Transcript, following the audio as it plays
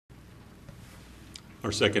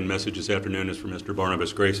Our second message this afternoon is from Mr.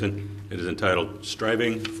 Barnabas Grayson. It is entitled,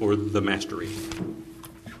 Striving for the Mastery.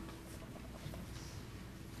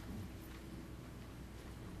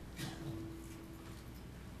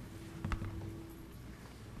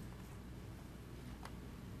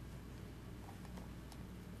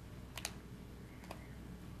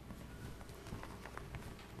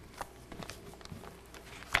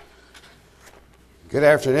 Good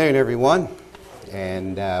afternoon, everyone,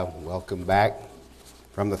 and welcome back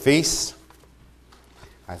from the feast.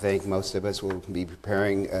 I think most of us will be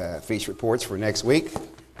preparing feast reports for next week.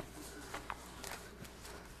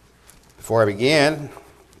 Before I begin,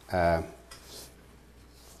 I'm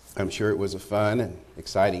sure it was a fun and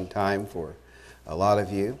exciting time for a lot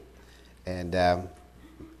of you, and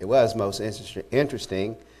it was most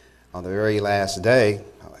interesting on the very last day,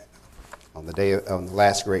 on the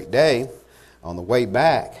last great day. On the way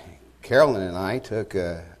back, Carolyn and I took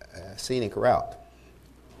a scenic route.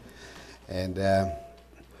 And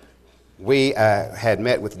we had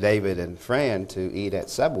met with David and Fran to eat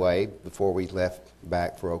at Subway before we left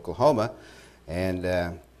back for Oklahoma.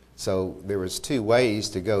 And so there was two ways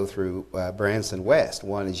to go through Branson West.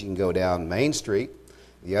 One is you can go down Main Street.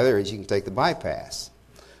 The other is you can take the bypass.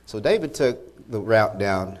 So David took the route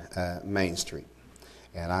down Main Street.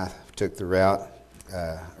 And I took the route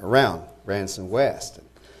around Branson West.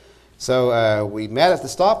 So we met at the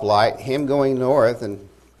stoplight, him going north and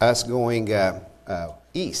us going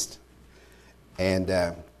east. And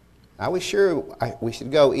I was sure we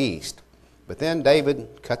should go east. But then David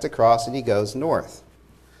cuts across and he goes north.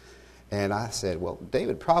 And I said, well,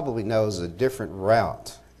 David probably knows a different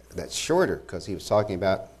route that's shorter, because he was talking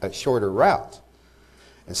about a shorter route.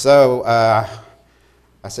 And so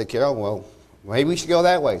I said, Carol, well, maybe we should go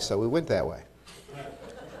that way. So we went that way.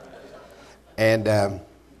 And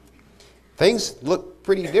things looked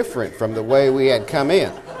pretty different from the way we had come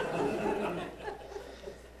in.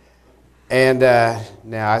 And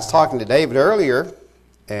now I was talking to David earlier,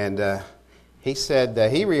 and he said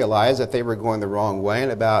that he realized that they were going the wrong way,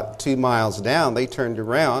 and about 2 miles down, they turned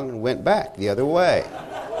around and went back the other way.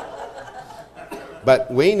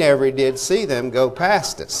 But we never did see them go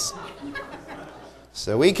past us.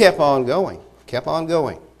 So we kept on going.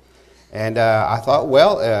 And I thought,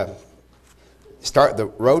 well,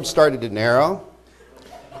 the road started to narrow.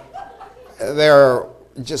 There are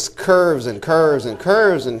just curves and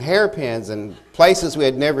hairpins and places we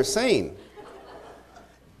had never seen.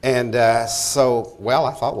 And I thought,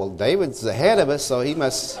 well, David's ahead of us, so he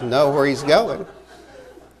must know where he's going.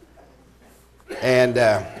 And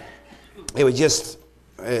I was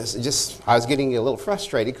getting a little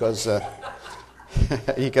frustrated because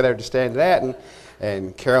you could understand that.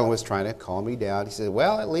 And Carolyn was trying to calm me down. He said,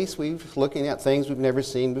 well, at least we're looking at things we've never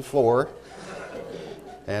seen before.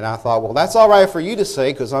 And I thought, well, that's all right for you to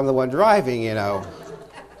say because I'm the one driving, you know.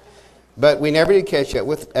 But we never did catch up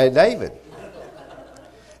with David.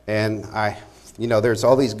 And there's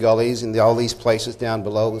all these gullies and all these places down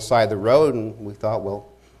below the side of the road. And we thought, well,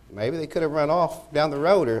 maybe they could have run off down the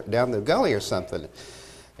road or down the gully or something.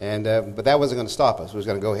 And but that wasn't going to stop us. We was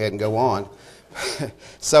going to go ahead and go on.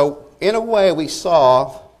 So in a way, we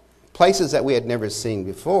saw places that we had never seen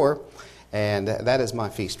before, and that is my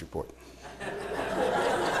feast report.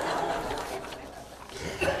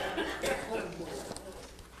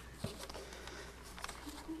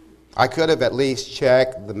 I could have at least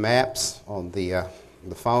checked the maps on the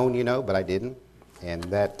phone, but I didn't, and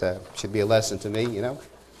that should be a lesson to me,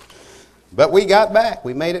 But we got back.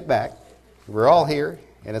 We made it back. We're all here,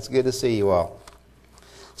 and it's good to see you all.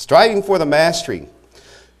 Striving for the mastery.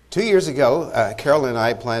 2 years ago, Carolyn and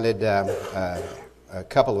I planted a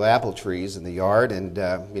couple of apple trees in the yard, and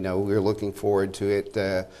we were looking forward to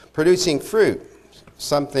it producing fruit,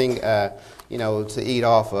 something to eat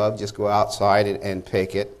off of. Just go outside and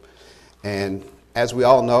pick it. And as we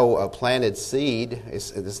all know, a planted seed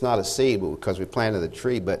it's not a seed because we planted the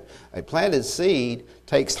tree, but a planted seed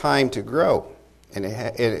takes time to grow, and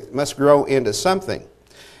it must grow into something.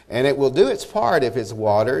 And it will do its part if it's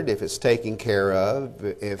watered, if it's taken care of,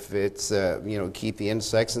 if it's, keep the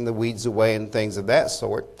insects and the weeds away and things of that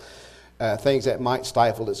sort, things that might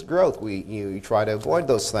stifle its growth. You try to avoid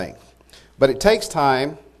those things. But it takes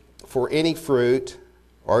time for any fruit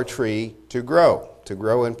or tree to grow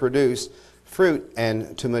and produce fruit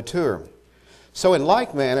and to mature. So in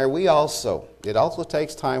like manner, it also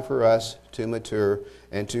takes time for us to mature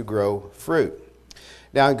and to grow fruit.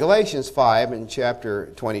 Now in Galatians 5 in chapter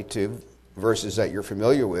 22, verses that you're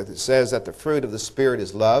familiar with, it says that the fruit of the Spirit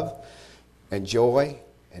is love and joy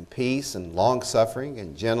and peace and long-suffering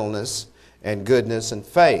and gentleness and goodness and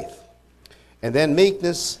faith. And then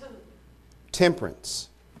meekness temperance.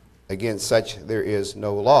 Against such there is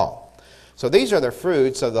no law. So these are the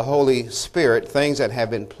fruits of the Holy Spirit, things that have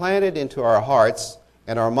been planted into our hearts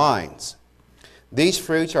and our minds. These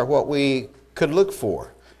fruits are what we could look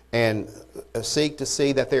for and seek to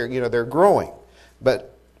see that they're growing.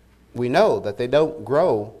 But we know that they don't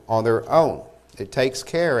grow on their own. It takes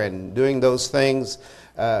care in doing those things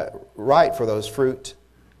right for those fruit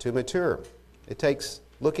to mature. It takes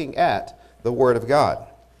looking at the Word of God.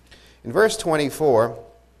 In verse 24,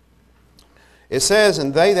 it says,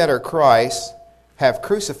 "And they that are Christ have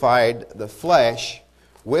crucified the flesh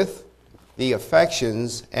with the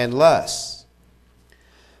affections and lusts."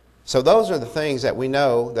 So those are the things that we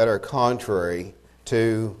know that are contrary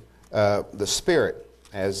to the Spirit,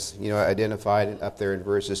 as identified up there in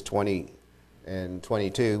verses 20 and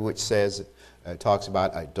 22, which says, talks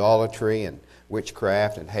about idolatry and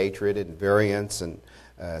witchcraft and hatred and variance and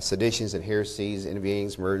seditions and heresies,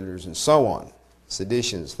 envyings, murders, and so on.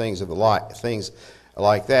 Seditions, things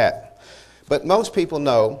like that. But most people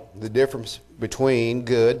know the difference between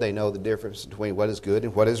good. They know the difference between what is good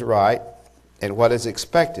and what is right and what is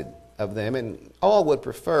expected of them. And all would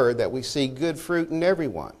prefer that we see good fruit in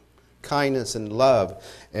everyone, kindness and love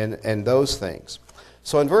and those things.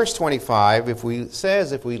 So in verse 25, if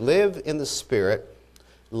we live in the Spirit,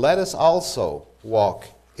 let us also walk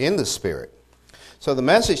in the Spirit. So the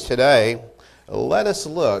message today, let us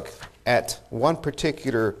look at one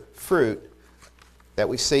particular fruit that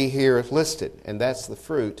we see here listed, and that's the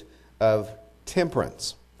fruit of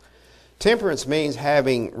temperance. Temperance means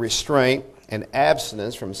having restraint and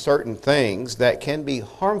abstinence from certain things that can be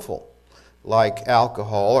harmful, like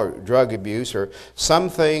alcohol or drug abuse or some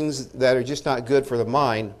things that are just not good for the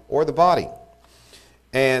mind or the body.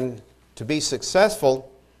 And to be successful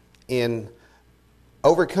in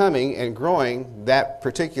overcoming and growing that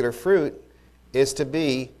particular fruit is to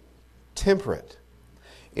be temperate.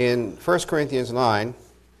 In 1 Corinthians 9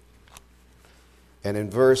 and in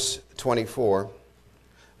verse 24,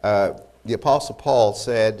 the Apostle Paul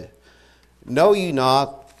said, "Know ye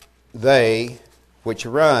not they which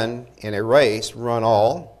run in a race run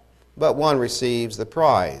all, but one receives the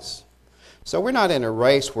prize." So we're not in a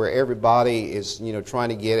race where everybody is trying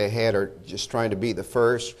to get ahead or just trying to be the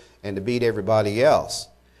first and to beat everybody else.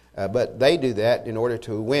 But they do that in order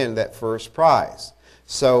to win that first prize.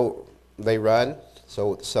 So they run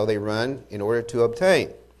in order to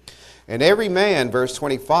obtain. And every man, verse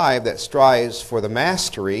 25, that strives for the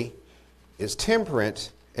mastery is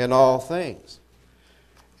temperate in all things.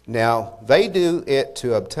 Now, they do it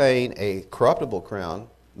to obtain a corruptible crown,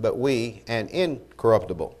 but we an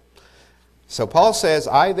incorruptible. So Paul says,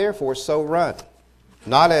 "I therefore so run,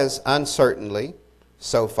 not as uncertainly,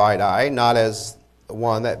 so fight I, not as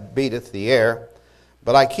one that beateth the air,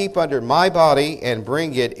 but I keep under my body and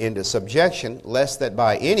bring it into subjection, lest that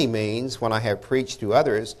by any means, when I have preached to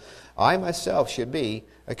others, I myself should be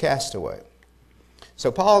a castaway."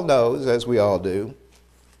 So Paul knows, as we all do,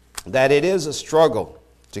 that it is a struggle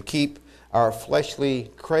to keep our fleshly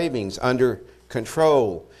cravings under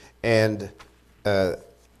control and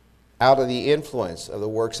out of the influence of the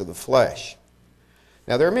works of the flesh.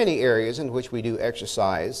 Now, there are many areas in which we do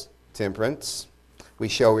exercise temperance. We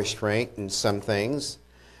show restraint in some things,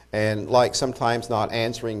 and like sometimes not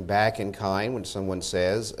answering back in kind when someone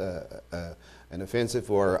says an offensive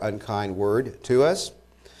or unkind word to us.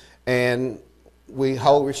 And we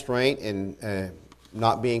hold restraint in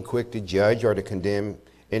not being quick to judge or to condemn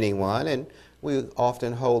anyone, and we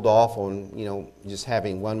often hold off on just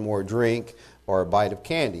having one more drink or a bite of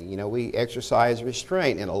candy. We exercise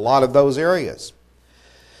restraint in a lot of those areas.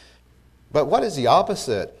 But what is the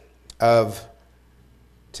opposite of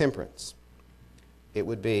temperance? It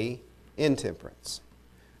would be intemperance.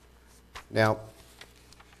 Now,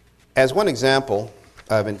 as one example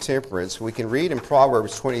of intemperance, we can read in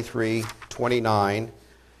Proverbs 23, 29,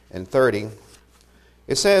 and 30.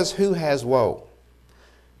 It says, "Who has woe?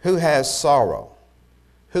 Who has sorrow?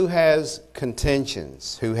 Who has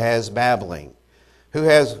contentions? Who has babbling? Who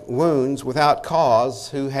has wounds without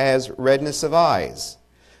cause? Who has redness of eyes?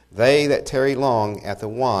 They that tarry long at the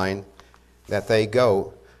wine, that they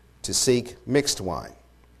go to seek mixed wine."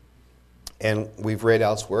 And we've read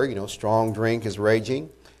elsewhere, strong drink is raging,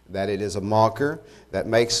 that it is a mocker, that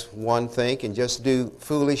makes one think and just do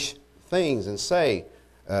foolish things and say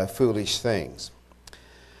foolish things.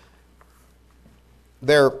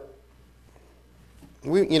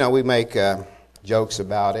 We make jokes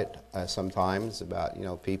about it sometimes,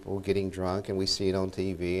 about people getting drunk, and we see it on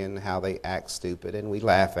TV and how they act stupid, and we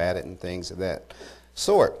laugh at it and things of that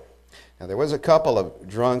sort. Now, there was a couple of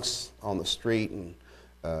drunks on the street in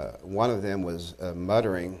one of them was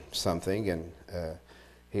muttering something, and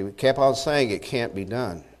he kept on saying, "It can't be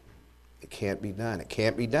done. It can't be done. It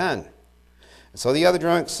can't be done." And so the other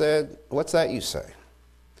drunk said, "What's that you say?"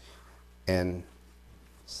 And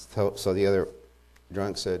so the other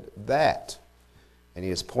drunk said, "That." And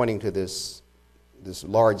he is pointing to this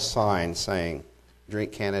large sign saying,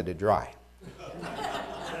 "Drink Canada Dry."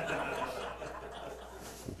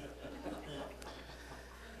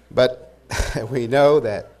 But we know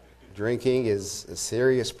that drinking is a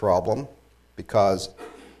serious problem because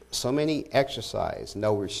so many exercise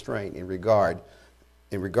no restraint in regard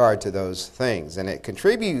to those things, and it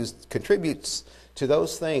contributes to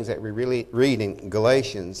those things that we really read in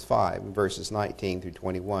Galatians 5 verses 19 through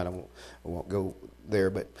 21. I won't go there,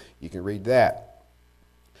 but you can read that.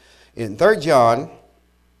 In 3 John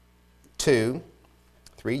 2,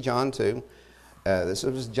 this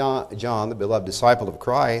was John, the beloved disciple of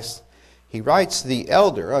Christ. He writes, "The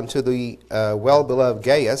elder unto the well-beloved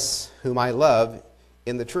Gaius, whom I love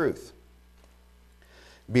in the truth.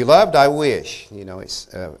 Beloved, I wish,"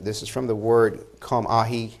 this is from the word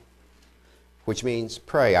komahi, which means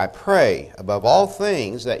pray. "I pray above all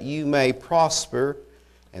things that you may prosper,"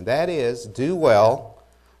 and that is, do well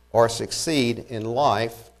or succeed in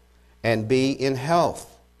life and be in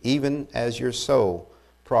health, even as your soul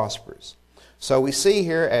prospers. So we see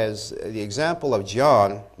here as the example of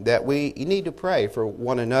John that we need to pray for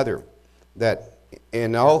one another, that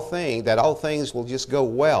all things will just go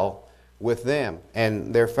well with them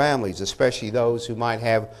and their families, especially those who might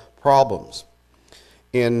have problems.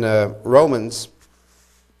 In Romans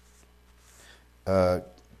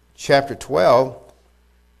chapter 12,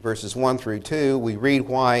 verses 1 through 2, we read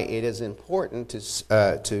why it is important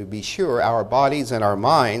to be sure our bodies and our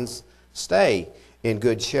minds stay in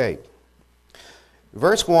good shape.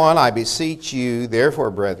 Verse 1, "I beseech you,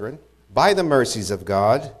 therefore, brethren, by the mercies of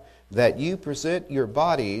God, that you present your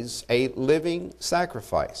bodies a living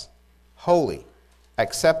sacrifice, holy,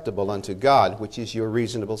 acceptable unto God, which is your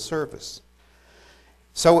reasonable service."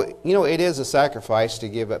 So, it is a sacrifice to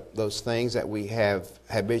give up those things that we have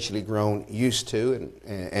habitually grown used to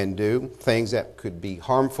and do, things that could be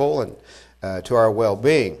harmful and to our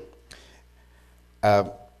well-being. A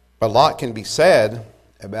lot can be said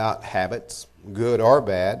about habits, good or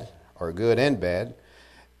bad, or good and bad.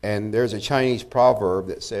 And there's a Chinese proverb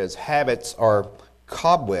that says, "Habits are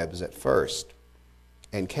cobwebs at first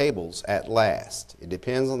and cables at last." It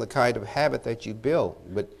depends on the kind of habit that you build,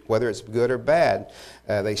 but whether it's good or bad,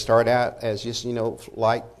 they start out as just,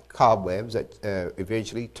 like cobwebs that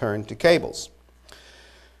eventually turn to cables.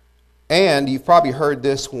 And you've probably heard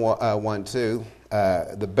this one too.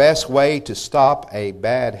 The best way to stop a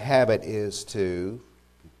bad habit is to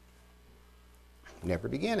never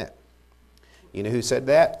begin it. You know who said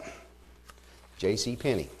that? J.C.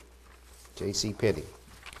 Penney. J.C. Penney.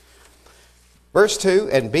 Verse 2,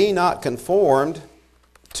 "And be not conformed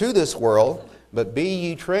to this world, but be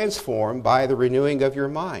ye transformed by the renewing of your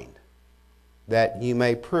mind, that you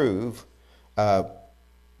may prove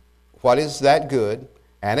what is that good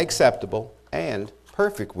and acceptable and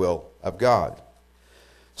perfect will of God."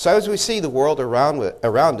 So as we see the world around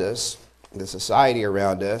us, the society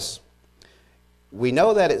around us, we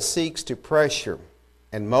know that it seeks to pressure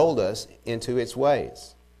and mold us into its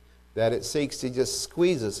ways, that it seeks to just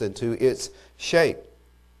squeeze us into its shape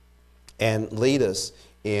and lead us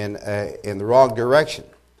in the wrong direction.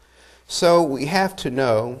 So we have to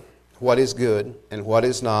know what is good and what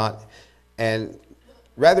is not, and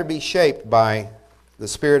rather be shaped by the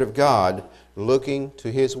Spirit of God, looking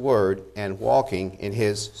to His Word and walking in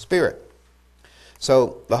His Spirit.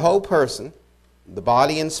 So the whole person, the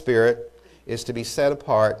body and spirit, is to be set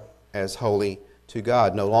apart as holy to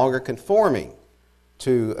God, no longer conforming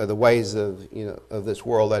to the ways of this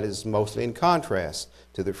world that is mostly in contrast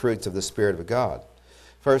to the fruits of the Spirit of God.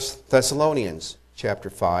 1 Thessalonians chapter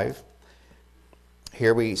 5.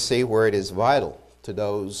 Here we see where it is vital to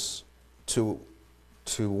those to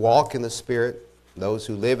walk in the Spirit, those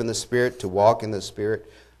who live in the Spirit to walk in the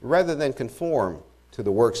Spirit, rather than conform to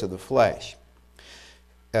the works of the flesh.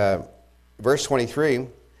 Verse 23,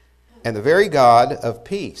 "And the very God of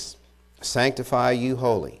peace sanctify you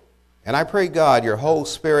wholly. And I pray God, your whole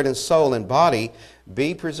spirit and soul and body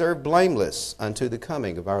be preserved blameless unto the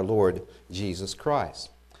coming of our Lord Jesus Christ."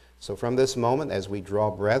 So from this moment, as we draw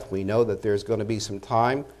breath, we know that there's going to be some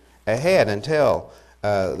time ahead until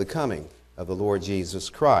the coming of the Lord Jesus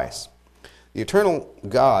Christ. The eternal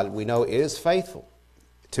God, we know, is faithful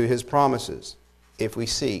to His promises if we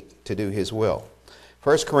seek to do His will.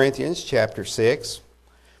 1 Corinthians chapter 6.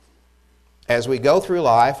 As we go through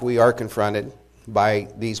life, we are confronted by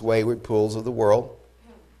these wayward pools of the world.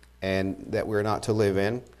 and that we're not to live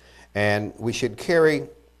in. And we should carry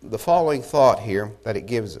the following thought here that it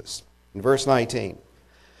gives us. In verse 19,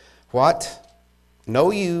 what?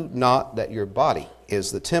 Know you not that your body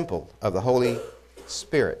is the temple of the Holy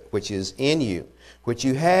Spirit, which is in you, which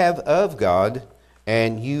you have of God,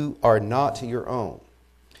 and you are not your own?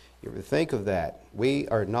 You ever think of that? We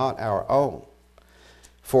are not our own.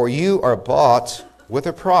 For you are bought with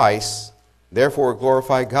a price, therefore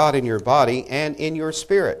glorify God in your body and in your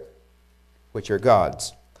spirit, which are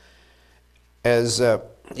God's.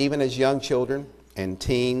 Even as young children and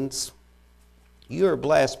teens, you are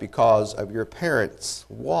blessed because of your parents'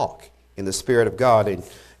 walk in the Spirit of God. And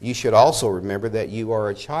you should also remember that you are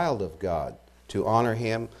a child of God, to honor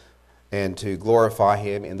Him and to glorify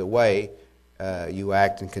Him in the way you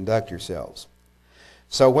act and conduct yourselves.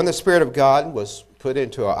 So when the Spirit of God was put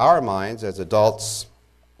into our minds as adults,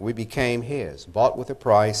 we became His, bought with a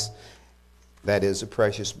price, that is the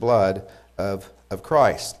precious blood of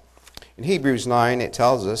Christ. In Hebrews 9, it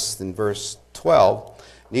tells us in verse 12,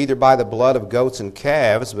 neither by the blood of goats and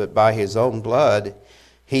calves, but by His own blood,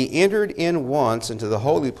 He entered in once into the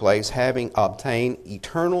holy place, having obtained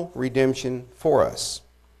eternal redemption for us.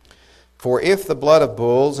 For if the blood of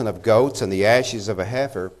bulls and of goats and the ashes of a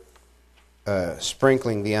heifer,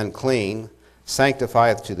 sprinkling the unclean,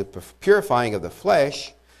 sanctifieth to the purifying of the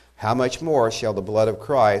flesh, how much more shall the blood of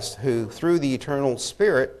Christ, who through the eternal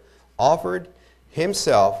Spirit offered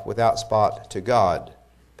Himself without spot to God,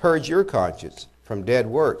 purge your conscience from dead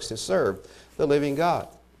works to serve the living God?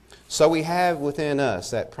 So we have within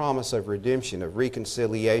us that promise of redemption, of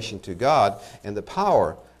reconciliation to God, and the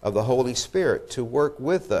power of the Holy Spirit to work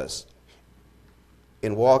with us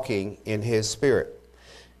in walking in His Spirit.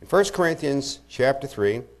 In 1 Corinthians chapter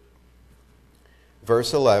 3,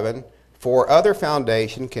 verse 11, for other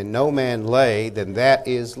foundation can no man lay than that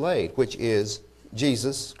is laid, which is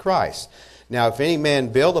Jesus Christ. Now, if any man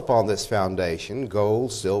build upon this foundation,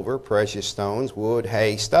 gold, silver, precious stones, wood,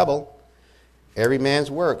 hay, stubble, every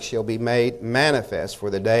man's work shall be made manifest, for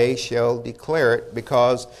the day shall declare it,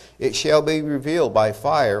 because it shall be revealed by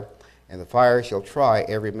fire, and the fire shall try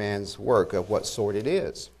every man's work of what sort it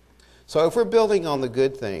is. So if we're building on the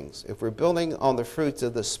good things, if we're building on the fruits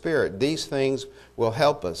of the Spirit, these things will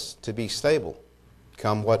help us to be stable,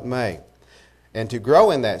 come what may. And to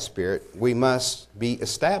grow in that Spirit, we must be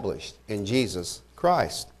established in Jesus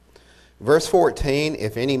Christ. Verse 14,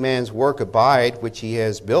 if any man's work abide, which he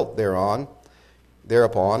has built thereupon,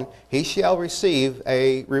 he shall receive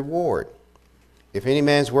a reward. If any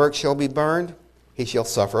man's work shall be burned, he shall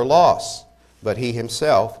suffer loss, but he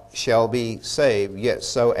himself shall be saved, yet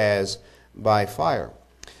so as by fire.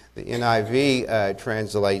 The NIV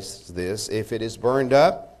translates this, if it is burned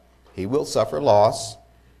up, he will suffer loss,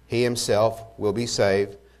 he himself will be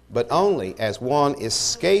saved, but only as one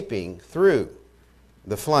escaping through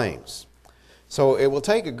the flames. So it will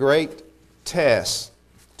take a great test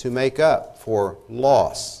to make up for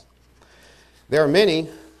loss. There are many,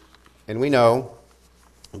 and we know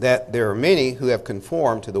that there are many who have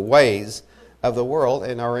conformed to the ways of the world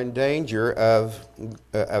and are in danger of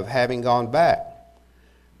having gone back,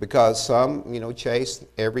 because some, chase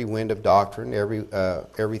every wind of doctrine,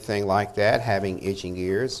 everything like that, having itching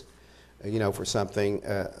ears, for something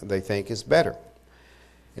they think is better.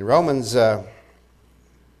 In Romans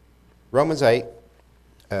 8,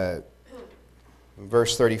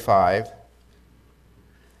 verse 35.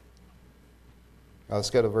 Let's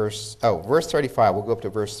go to verse 35. We'll go up to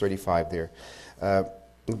verse 35 there.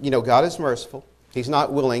 God is merciful. He's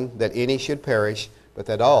not willing that any should perish, but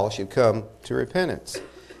that all should come to repentance.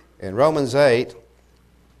 In Romans 8,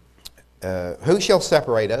 who shall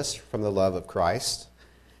separate us from the love of Christ?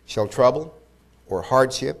 Shall trouble, or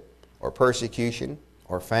hardship, or persecution,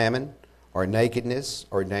 or famine, or nakedness,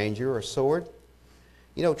 or danger, or sword?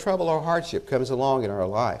 Trouble or hardship comes along in our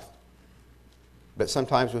life. But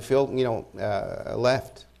sometimes we feel,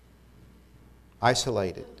 left,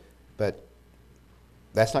 isolated. But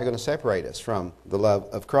that's not going to separate us from the love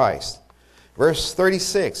of Christ. Verse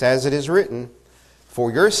 36, as it is written,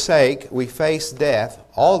 for your sake we face death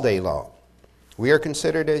all day long. We are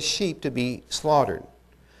considered as sheep to be slaughtered.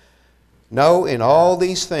 No, in all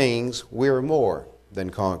these things we are more than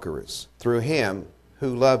conquerors, through Him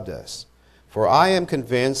who loved us. For I am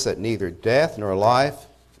convinced that neither death nor life,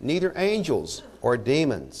 neither angels or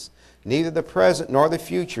demons, neither the present nor the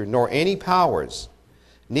future, nor any powers,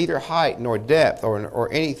 neither height nor depth or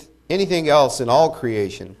anything else in all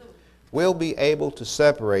creation will be able to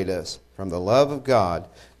separate us from the love of God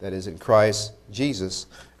that is in Christ Jesus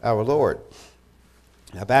our Lord.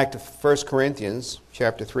 Now back to 1 Corinthians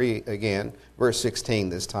chapter 3 again, verse 16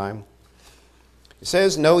 this time. It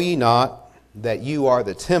says, "Know ye not that you are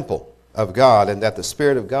the temple of God, and that the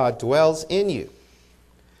Spirit of God dwells in you?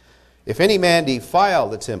 If any man defile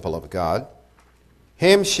the temple of God,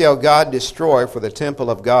 him shall God destroy, for the temple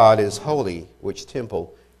of God is holy, which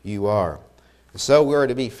temple you are." So we are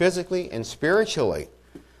to be physically and spiritually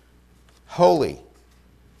holy,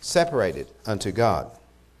 separated unto God.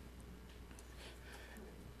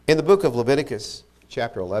 In the book of Leviticus,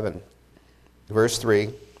 chapter 11, verse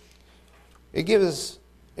 3, it gives us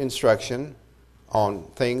instruction on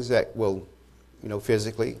things that will,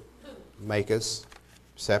 physically make us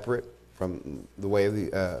separate from the way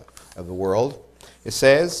of the world. It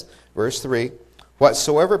says, verse 3,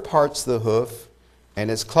 "Whatsoever parts the hoof, and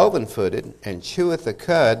is cloven-footed, and cheweth the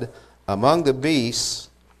cud among the beasts,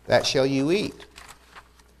 that shall you eat."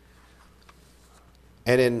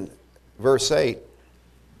 And in verse 8,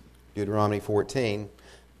 Deuteronomy 14,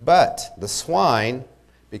 "But the swine,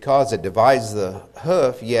 because it divides the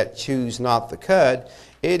hoof, yet chews not the cud,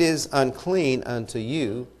 it is unclean unto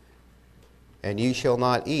you, and you shall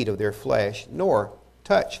not eat of their flesh, nor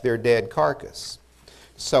touch their dead carcass."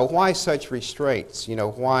 So why such restraints?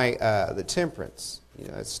 Why the temperance?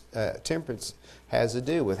 Temperance has to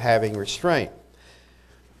do with having restraint.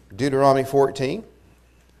 Deuteronomy 14,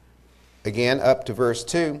 again up to verse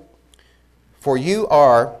 2, "For you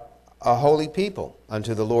are a holy people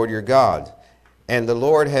unto the Lord your God, and the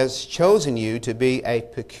Lord has chosen you to be a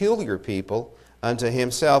peculiar people unto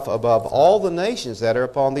himself above all the nations that are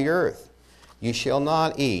upon the earth. You shall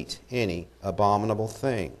not eat any abominable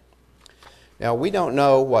thing." Now, we don't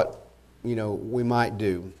know what, we might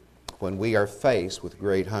do when we are faced with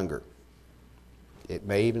great hunger. It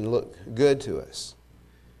may even look good to us.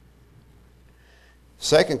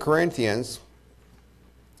 2 Corinthians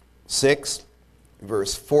 6,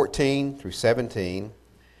 verse 14 through 17,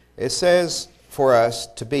 it says for us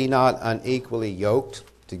to be not unequally yoked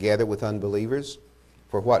together with unbelievers.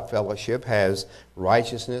 For what fellowship has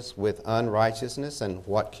righteousness with unrighteousness, and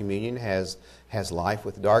what communion has life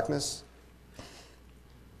with darkness?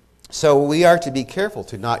 So we are to be careful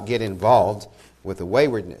to not get involved with the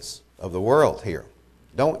waywardness of the world here.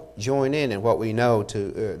 Don't join in what we know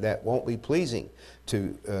that won't be pleasing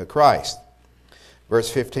to Christ. Verse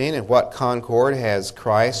 15, "And what concord has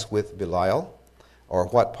Christ with Belial? Or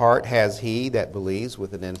what part has he that believes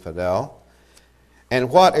with an infidel? And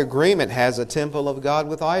what agreement has a temple of God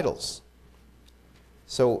with idols?"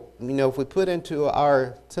 So, if we put into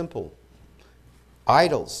our temple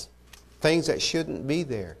idols, things that shouldn't be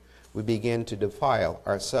there, we begin to defile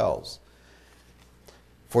ourselves.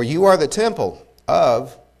 "For you are the temple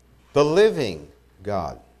of the living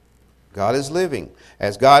God." God is living.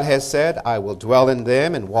 "As God has said, I will dwell in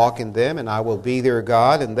them and walk in them, and I will be their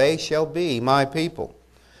God, and they shall be my people.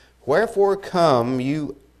 Wherefore come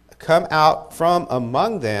out from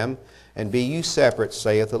among them, and be you separate,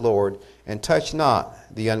 saith the Lord, and touch not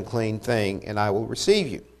the unclean thing, and I will receive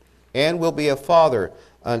you, and will be a father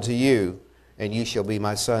unto you, and you shall be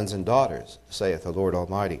my sons and daughters, saith the Lord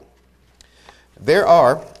Almighty."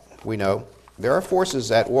 We know, there are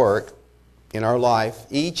forces at work in our life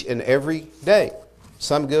each and every day.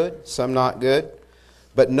 Some good, some not good.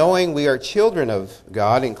 But knowing we are children of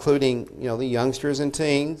God, including the youngsters and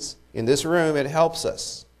teens in this room, it helps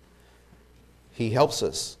us. He helps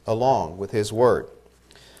us along with His Word.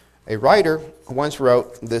 A writer once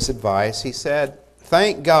wrote this advice. He said,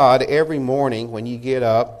 "Thank God every morning when you get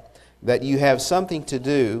up that you have something to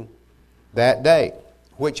do that day,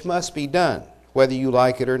 which must be done, whether you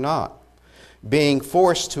like it or not. Being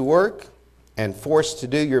forced to work and forced to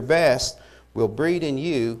do your best will breed in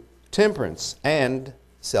you temperance and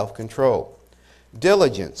self-control,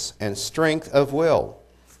 diligence and strength of will,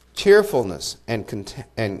 cheerfulness and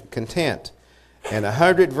content, and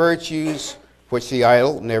 100 virtues which the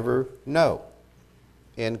idle never know."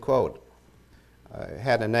 End quote. I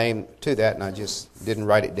had a name to that, and I just didn't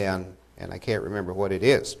write it down, and I can't remember what it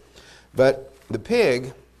is. But the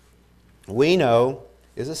pig, we know,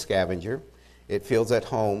 is a scavenger. It feels at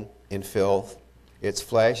home in filth. Its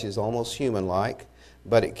flesh is almost human-like,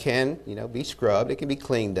 but it can, be scrubbed. It can be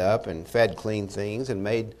cleaned up and fed clean things and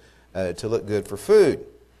made to look good for food.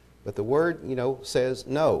 But the Word, says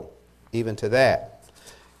no, even to that.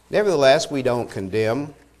 Nevertheless, we don't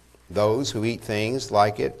condemn those who eat things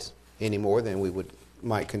like it any more than we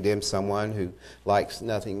might condemn someone who likes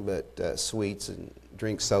nothing but sweets and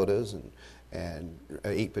drinks sodas and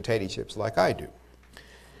eat potato chips like I do.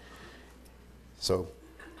 So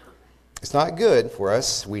it's not good for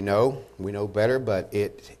us. We know better, but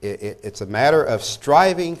it's a matter of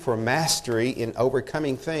striving for mastery in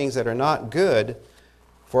overcoming things that are not good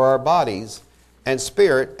for our bodies and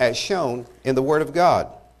spirit as shown in the Word of God.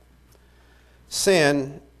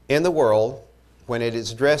 Sin in the world, when it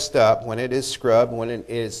is dressed up, when it is scrubbed, when it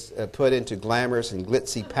is put into glamorous and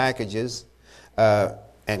glitzy packages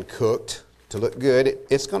and cooked to look good,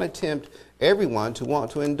 it's going to tempt everyone to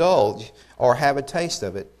want to indulge or have a taste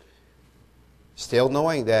of it, still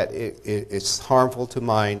knowing that it's harmful to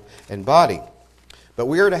mind and body. But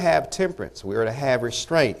we are to have temperance. We are to have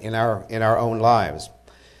restraint in our own lives.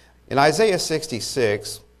 In Isaiah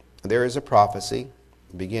 66, there is a prophecy,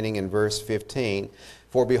 beginning in verse 15.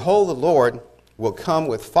 For behold, the Lord will come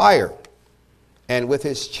with fire, and with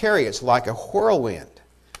his chariots like a whirlwind,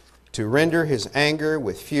 to render his anger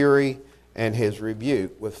with fury, and his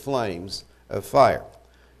rebuke with flames of fire.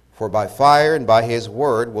 For by fire and by his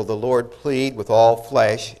word will the Lord plead with all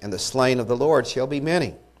flesh, and the slain of the Lord shall be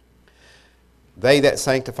many. They that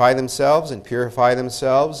sanctify themselves and purify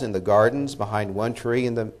themselves in the gardens behind one tree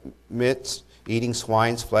in the midst, eating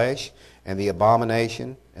swine's flesh, and the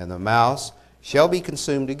abomination and the mouse shall be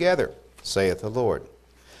consumed together, saith the Lord.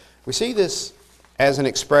 We see this as an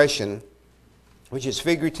expression which is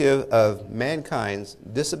figurative of mankind's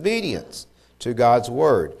disobedience to God's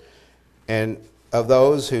word, and of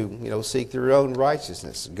those who seek their own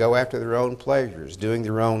righteousness, go after their own pleasures, doing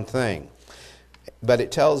their own thing. But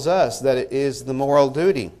it tells us that it is the moral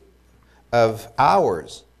duty of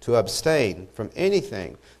ours to abstain from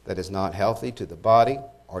anything that is not healthy to the body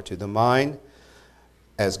or to the mind,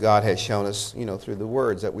 as God has shown us, through the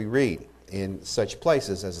words that we read in such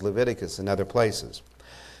places as Leviticus and other places.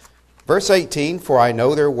 Verse 18, for I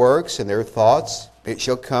know their works and their thoughts. It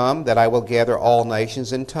shall come that I will gather all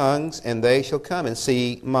nations and tongues, and they shall come and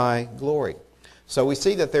see my glory. So we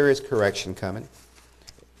see that there is correction coming,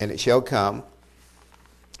 and it shall come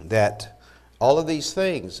that all of these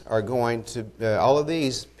things are going to, all of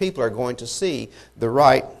these people are going to see the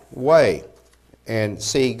right way and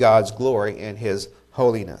see God's glory and his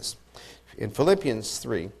holiness. In Philippians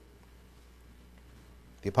 3,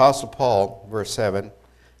 the Apostle Paul, verse 7,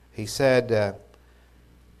 he said,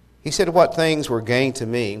 what things were gained to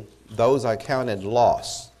me, those I counted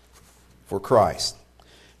loss for Christ.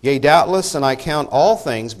 Yea, doubtless, and I count all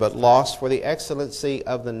things but loss for the excellency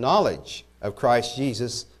of the knowledge of Christ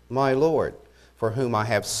Jesus my Lord, for whom I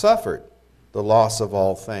have suffered the loss of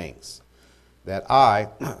all things, that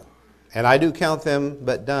and I do count them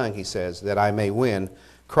but dung, he says, that I may win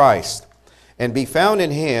Christ, and be found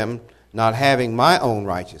in him, not having my own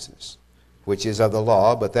righteousness, which is of the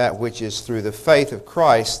law, but that which is through the faith of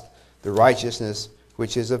Christ, the righteousness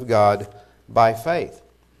which is of God by faith.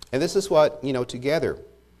 And this is what, together,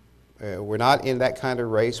 we're not in that kind of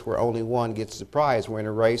race where only one gets the prize. We're in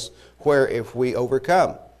a race where if we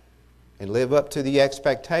overcome and live up to the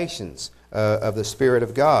expectations of the Spirit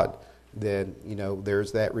of God, then,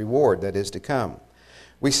 there's that reward that is to come.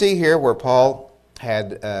 We see here where Paul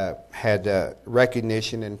had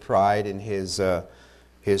recognition and pride in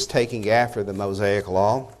his taking after the Mosaic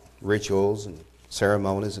law, rituals and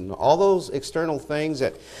ceremonies and all those external things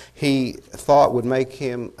that he thought would make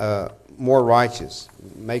him more righteous,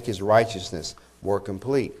 make his righteousness more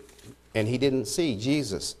complete. And he didn't see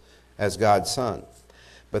Jesus as God's Son.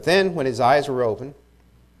 But then when his eyes were open,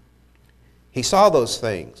 he saw those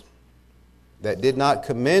things that did not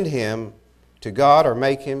commend him to God or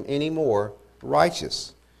make him any more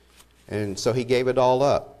righteous. And so he gave it all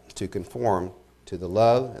up to conform to the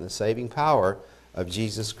love and the saving power of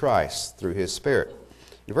Jesus Christ through his Spirit.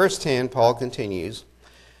 In verse 10, Paul continues,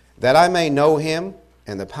 that I may know him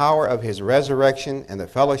and the power of his resurrection and the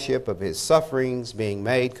fellowship of his sufferings, being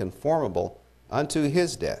made conformable unto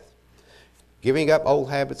his death. Giving up old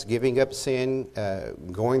habits, giving up sin,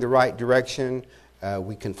 going the right direction,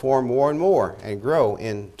 we conform more and more and grow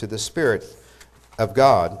into the Spirit of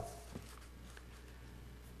God.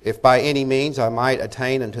 If by any means I might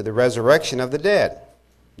attain unto the resurrection of the dead.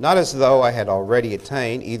 Not as though I had already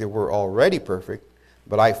attained, either were already perfect,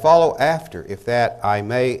 but I follow after, if that I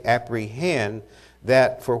may apprehend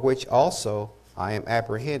that for which also I am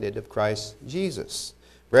apprehended of Christ Jesus.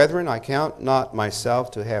 Brethren, I count not myself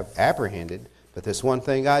to have apprehended, but this one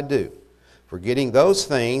thing I do, forgetting those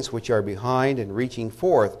things which are behind and reaching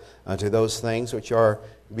forth unto those things which are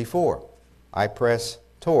before. I press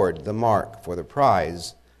toward the mark for the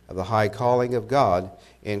prize of the high calling of God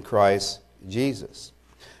in Christ Jesus.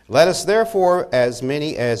 Let us therefore, as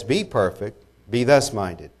many as be perfect, be thus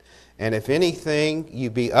minded. And if anything you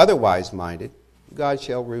be otherwise minded, God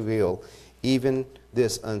shall reveal even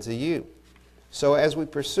this unto you. So as we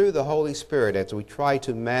pursue the Holy Spirit, as we try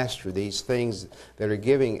to master these things that are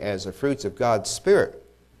giving as the fruits of God's Spirit,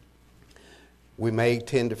 We may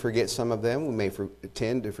tend to forget some of them. We may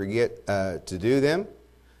tend to forget to do them.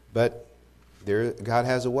 But God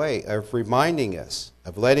has a way of reminding us,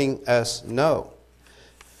 of letting us know.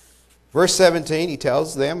 Verse 17, he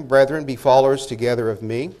tells them, "Brethren, be followers together of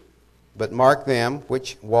me, but mark them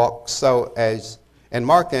which walk so as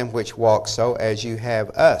you have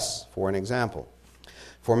us for an example.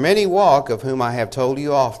 For many walk, of whom I have told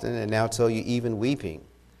you often, and now tell you even weeping,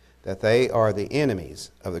 that they are the enemies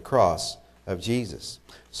of the cross of Jesus."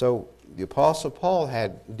 So the Apostle Paul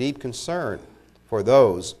had deep concern for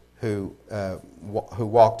those who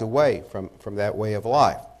walked away from that way of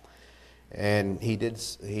life. And he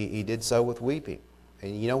did so with weeping.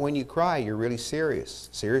 And you know, when you cry, you're really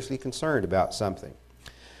seriously concerned about something.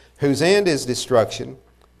 "Whose end is destruction,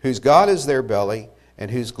 whose God is their belly,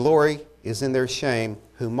 and whose glory is in their shame,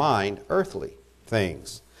 who mind earthly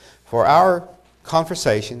things. For our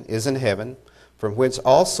conversation is in heaven, from whence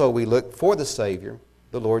also we look for the Savior,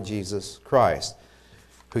 the Lord Jesus Christ,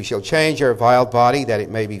 who shall change our vile body, that it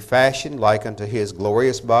may be fashioned like unto his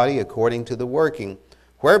glorious body, according to the working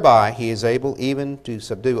whereby he is able even to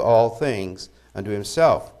subdue all things unto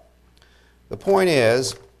himself." The point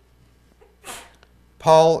is,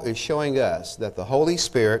 Paul is showing us that the Holy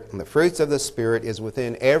Spirit and the fruits of the Spirit is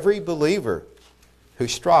within every believer who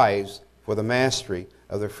strives for the mastery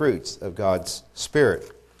of the fruits of God's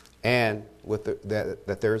Spirit, and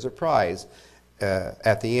that there is a prize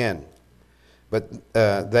at the end. But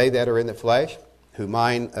they that are in the flesh, who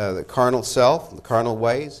mind the carnal self, the carnal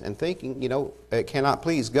ways, and thinking, it cannot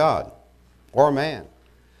please God or man.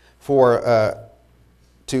 For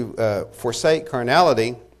to forsake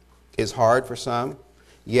carnality is hard for some,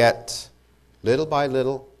 yet little by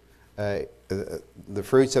little the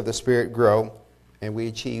fruits of the Spirit grow, and we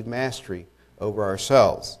achieve mastery over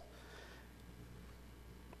ourselves.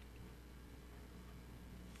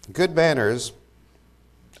 Good manners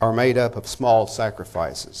are made up of small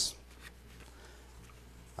sacrifices,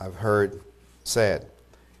 I've heard said.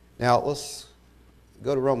 Now let's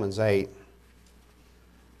go to Romans 8.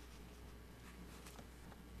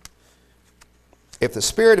 "If the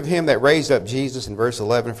Spirit of him that raised up Jesus," in verse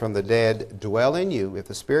 11, "from the dead dwell in you, if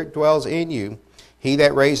the Spirit dwells in you, he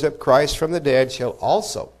that raised up Christ from the dead shall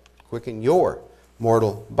also quicken your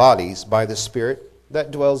mortal bodies by the Spirit that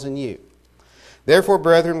dwells in you. Therefore,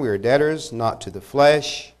 brethren, we are debtors not to the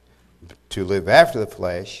flesh, to live after the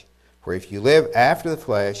flesh. For if you live after the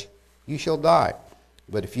flesh, you shall die.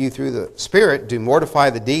 But if you through the Spirit do mortify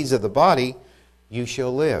the deeds of the body, you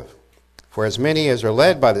shall live. For as many as are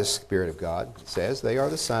led by the Spirit of God," it says, "they are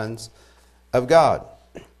the sons of God."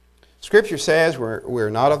 Scripture says we're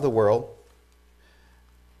not of the world,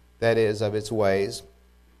 that is, of its ways,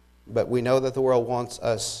 but we know that the world wants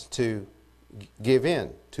us to give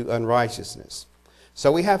in to unrighteousness.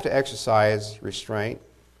 So we have to exercise restraint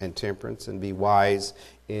and temperance and be wise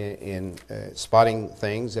in spotting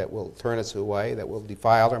things that will turn us away, that will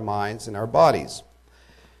defile our minds and our bodies.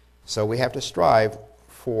 So we have to strive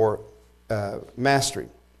for mastery.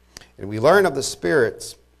 And we learn of the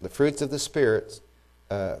spirits, the fruits of the spirits,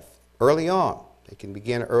 early on. It can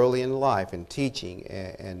begin early in life in teaching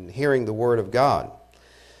and hearing the Word of God.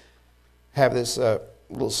 I have this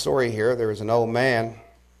little story here. There was an old man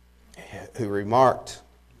who remarked,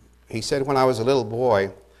 he said, "When I was a little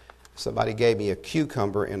boy, somebody gave me a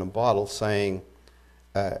cucumber in a bottle, saying,"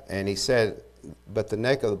 and he said, "but the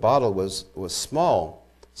neck of the bottle was small,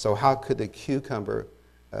 so how could the cucumber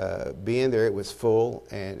be in there? It was full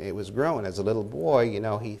and it was growing." As a little boy,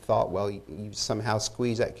 he thought, well, you somehow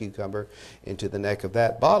squeeze that cucumber into the neck of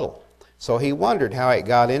that bottle. So he wondered how it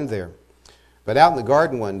got in there. But out in the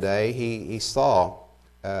garden one day, he saw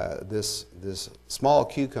this small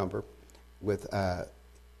cucumber with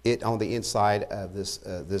it on the inside of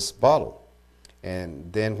this bottle.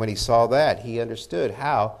 And then when he saw that, he understood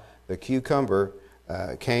how the cucumber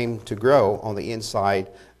came to grow on the inside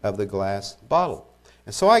of the glass bottle.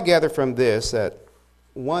 And so I gather from this that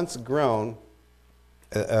once grown,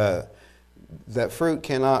 that fruit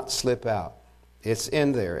cannot slip out. It's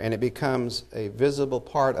in there, and it becomes a visible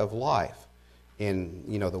part of life in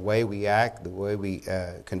the way we act, the way we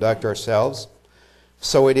conduct ourselves.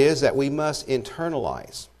 So it is that we must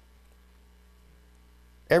internalize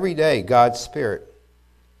every day God's Spirit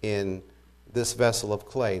in this vessel of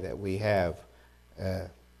clay that we have,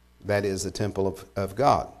 that is the temple of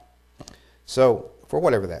God. So, for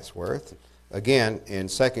whatever that's worth, again, in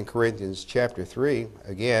 2 Corinthians chapter 3,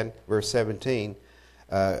 again, verse 17,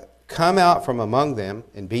 "Come out from among them,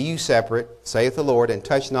 and be you separate, saith the Lord, and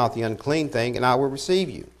touch not the unclean thing, and I will receive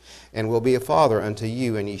you, and will be a father unto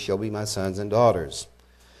you, and ye shall be my sons and daughters."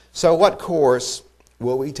 So what course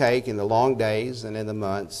will we take in the long days and in the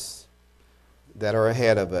months that are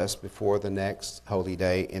ahead of us before the next holy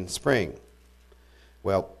day in spring?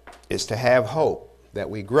 Well, it's to have hope that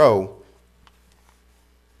we grow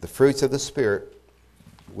the fruits of the Spirit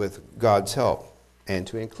with God's help, and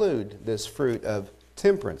to include this fruit of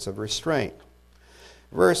temperance, of restraint.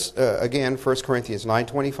 Again, 1 Corinthians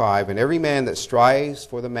 9:25, and every man that strives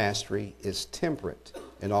for the mastery is temperate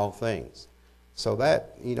in all things. So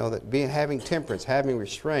that, having temperance, having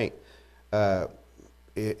restraint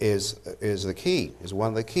is the key, is one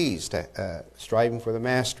of the keys to striving for the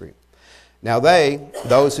mastery. Now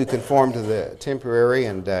those who conform to the temporary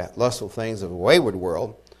and lustful things of a wayward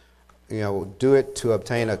world, do it to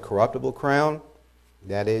obtain a corruptible crown.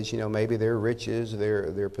 That is, maybe their riches,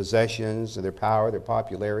 their possessions, their power, their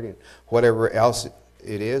popularity, and whatever else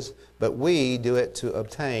it is. But we do it to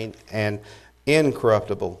obtain an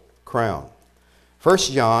incorruptible crown. 1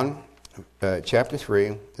 John chapter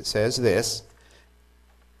 3, it says this,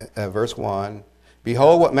 verse 1,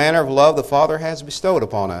 Behold, what manner of love the Father has bestowed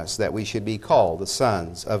upon us, that we should be called the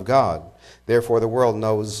sons of God. Therefore the world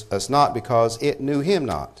knows us not, because it knew him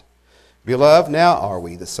not. Beloved, now are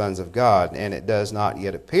we the sons of God, and it does not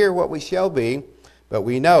yet appear what we shall be, but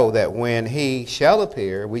we know that when he shall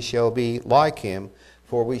appear, we shall be like him,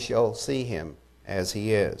 for we shall see him as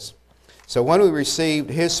he is. So when we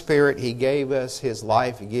received his Spirit, he gave us his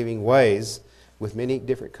life-giving ways with many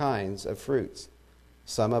different kinds of fruits.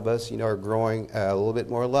 Some of us, are growing a little bit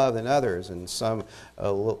more love than others, and some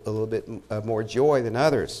a little bit more joy than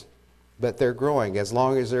others. But they're growing. As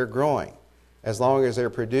long as they're growing, as long as they're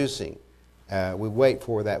producing, we wait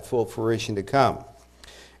for that full fruition to come.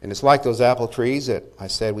 And it's like those apple trees that I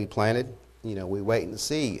said we planted. We wait and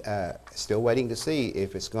see, still waiting to see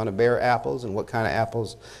if it's going to bear apples and what kind of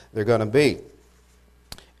apples they're going to be.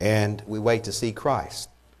 And we wait to see Christ,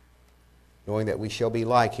 knowing that we shall be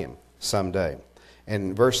like him someday.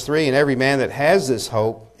 And verse 3, and every man that has this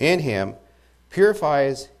hope in him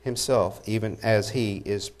purifies himself even as he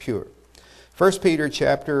is pure. 1 Peter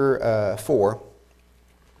chapter 4,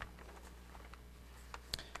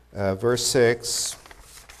 verse 6.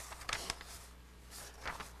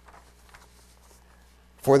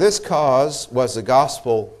 For this cause was the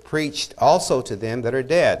gospel preached also to them that are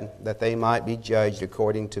dead, that they might be judged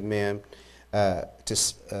according to men,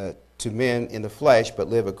 to men in the flesh, but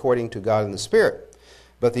live according to God in the Spirit.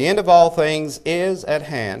 But the end of all things is at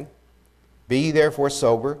hand. Be ye therefore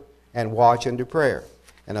sober, and watch unto prayer.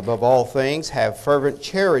 And above all things, have fervent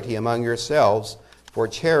charity among yourselves, for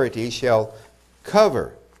charity shall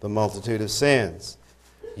cover the multitude of sins.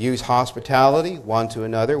 Use hospitality one to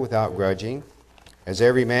another without grudging. As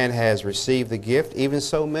every man has received the gift, even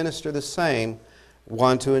so minister the same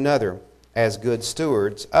one to another, as good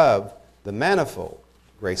stewards of the manifold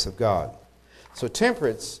grace of God. So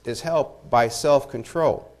temperance is helped by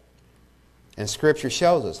self-control. And Scripture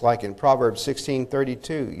shows us, like in Proverbs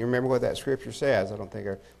 16:32. You remember what that Scripture says? I don't think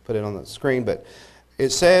I put it on the screen, but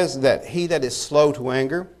it says that he that is slow to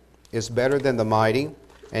anger is better than the mighty,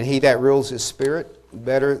 and he that rules his spirit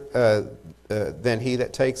better than he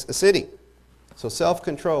that takes a city. So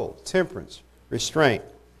self-control, temperance, restraint.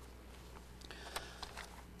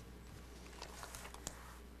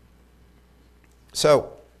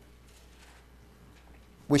 So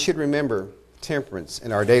we should remember temperance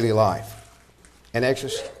in our daily life and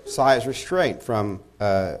exercise restraint from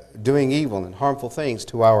doing evil and harmful things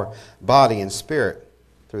to our body and spirit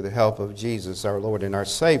through the help of Jesus, our Lord and our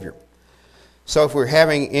Savior. So if we're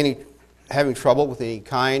having trouble with any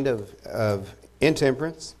kind of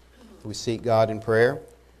intemperance, we seek God in prayer,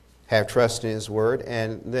 have trust in his word,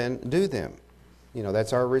 and then do them.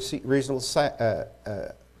 That's our reasonable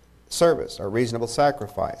service, our reasonable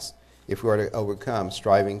sacrifice, if we are to overcome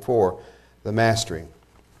striving for the mastery.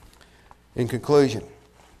 In conclusion,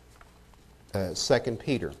 2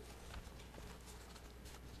 Peter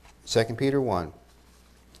 1.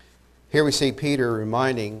 Here we see Peter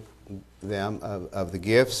reminding them of the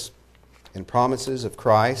gifts and promises of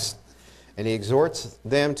Christ, and he exhorts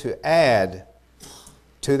them to add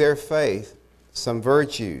to their faith some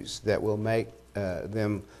virtues that will make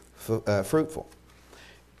them fruitful.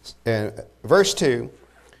 And verse 2,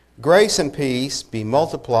 Grace and peace be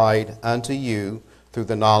multiplied unto you through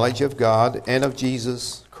the knowledge of God and of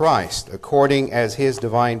Jesus Christ, according as his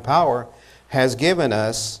divine power has given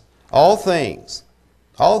us all things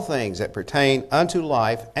that pertain unto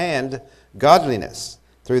life and godliness,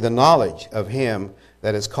 through the knowledge of him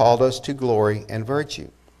that has called us to glory and virtue,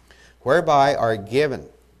 whereby are given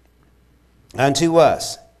unto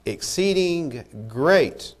us exceeding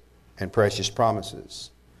great and precious promises,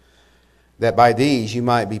 that by these you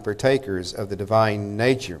might be partakers of the divine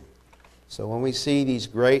nature. So when we see these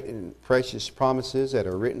great and precious promises that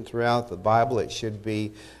are written throughout the Bible, it should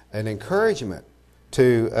be an encouragement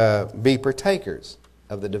to be partakers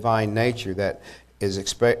of the divine nature that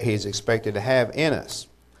He's expected to have in us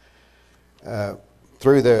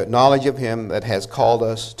through the knowledge of Him that has called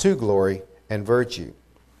us to glory and virtue.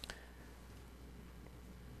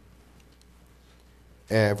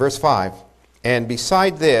 Verse 5, and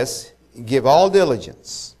beside this, giving all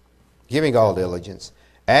diligence,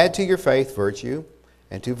 add to your faith virtue,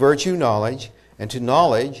 and to virtue knowledge, and to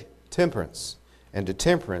knowledge temperance, and to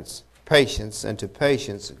temperance patience, and to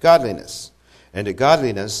patience godliness, and to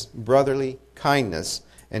godliness brotherly kindness,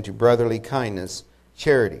 and to brotherly kindness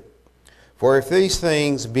charity. For if these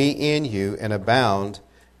things be in you and abound,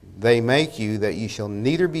 they make you that you shall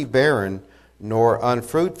neither be barren nor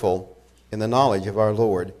unfruitful in the knowledge of our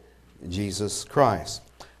Lord Jesus Christ.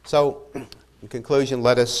 So, in conclusion,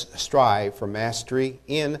 let us strive for mastery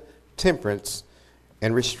in temperance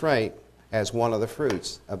and restraint as one of the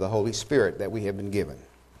fruits of the Holy Spirit that we have been given.